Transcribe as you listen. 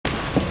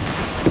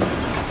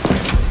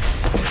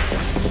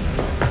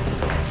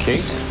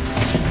Kate,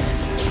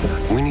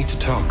 we need to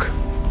talk.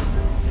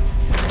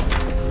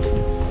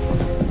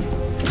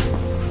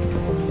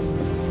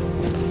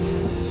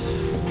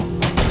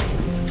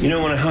 You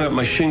know, when I hung up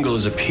my shingle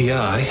as a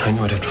PI, I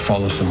knew I'd have to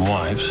follow some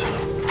wives.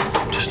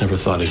 Just never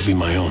thought it'd be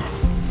my own.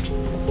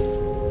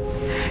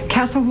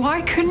 Castle,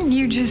 why couldn't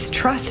you just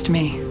trust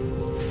me?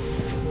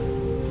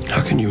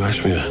 How can you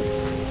ask me that?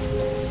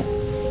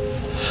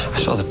 I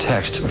saw the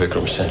text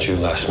Vikram sent you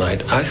last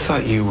night. I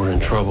thought you were in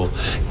trouble.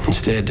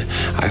 Instead,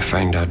 I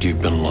find out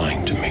you've been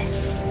lying to me.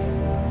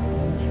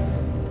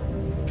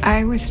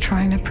 I was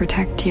trying to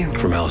protect you.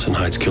 From Allison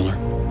Hyde's killer?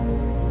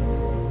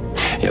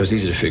 Yeah, it was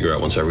easy to figure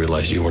out once I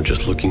realized you weren't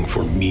just looking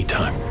for me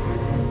time.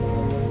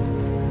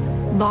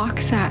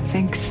 Locksat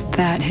thinks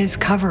that his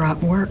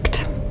cover-up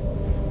worked.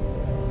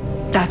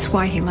 That's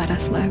why he let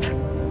us live.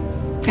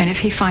 And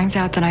if he finds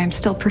out that I am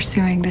still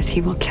pursuing this,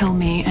 he will kill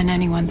me and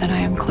anyone that I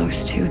am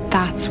close to.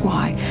 That's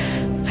why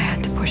I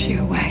had to push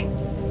you away.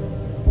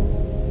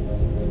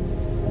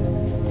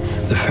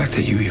 The fact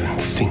that you even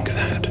think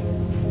that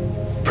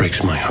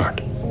breaks my heart.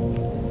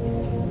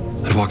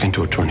 I'd walk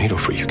into a tornado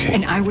for you, Kate.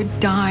 And I would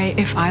die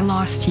if I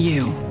lost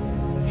you.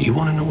 You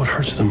want to know what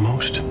hurts the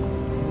most?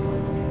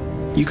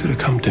 You could have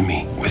come to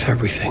me with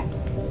everything.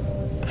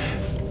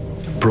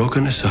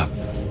 Broken us up.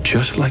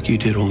 Just like you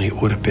did, only it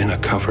would have been a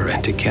cover,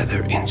 and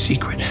together, in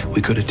secret,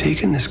 we could have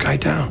taken this guy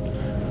down.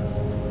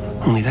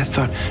 Only that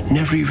thought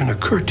never even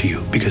occurred to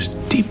you, because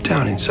deep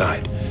down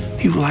inside,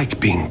 you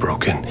like being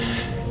broken,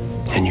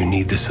 and you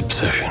need this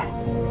obsession.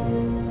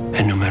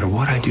 And no matter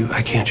what I do,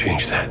 I can't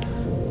change that.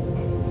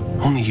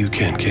 Only you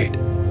can, Kate.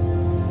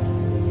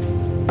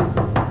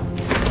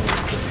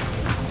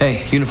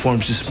 Hey,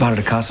 Uniforms just spotted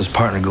Acosta's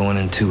partner going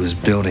into his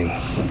building.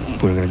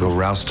 We're gonna go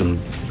roust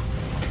him,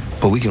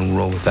 but we can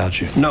roll without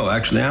you. No,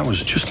 actually, I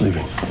was just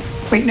leaving.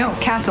 Wait, no,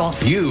 Castle.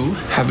 You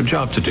have a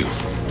job to do.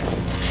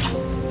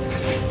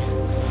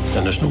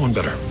 And there's no one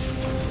better.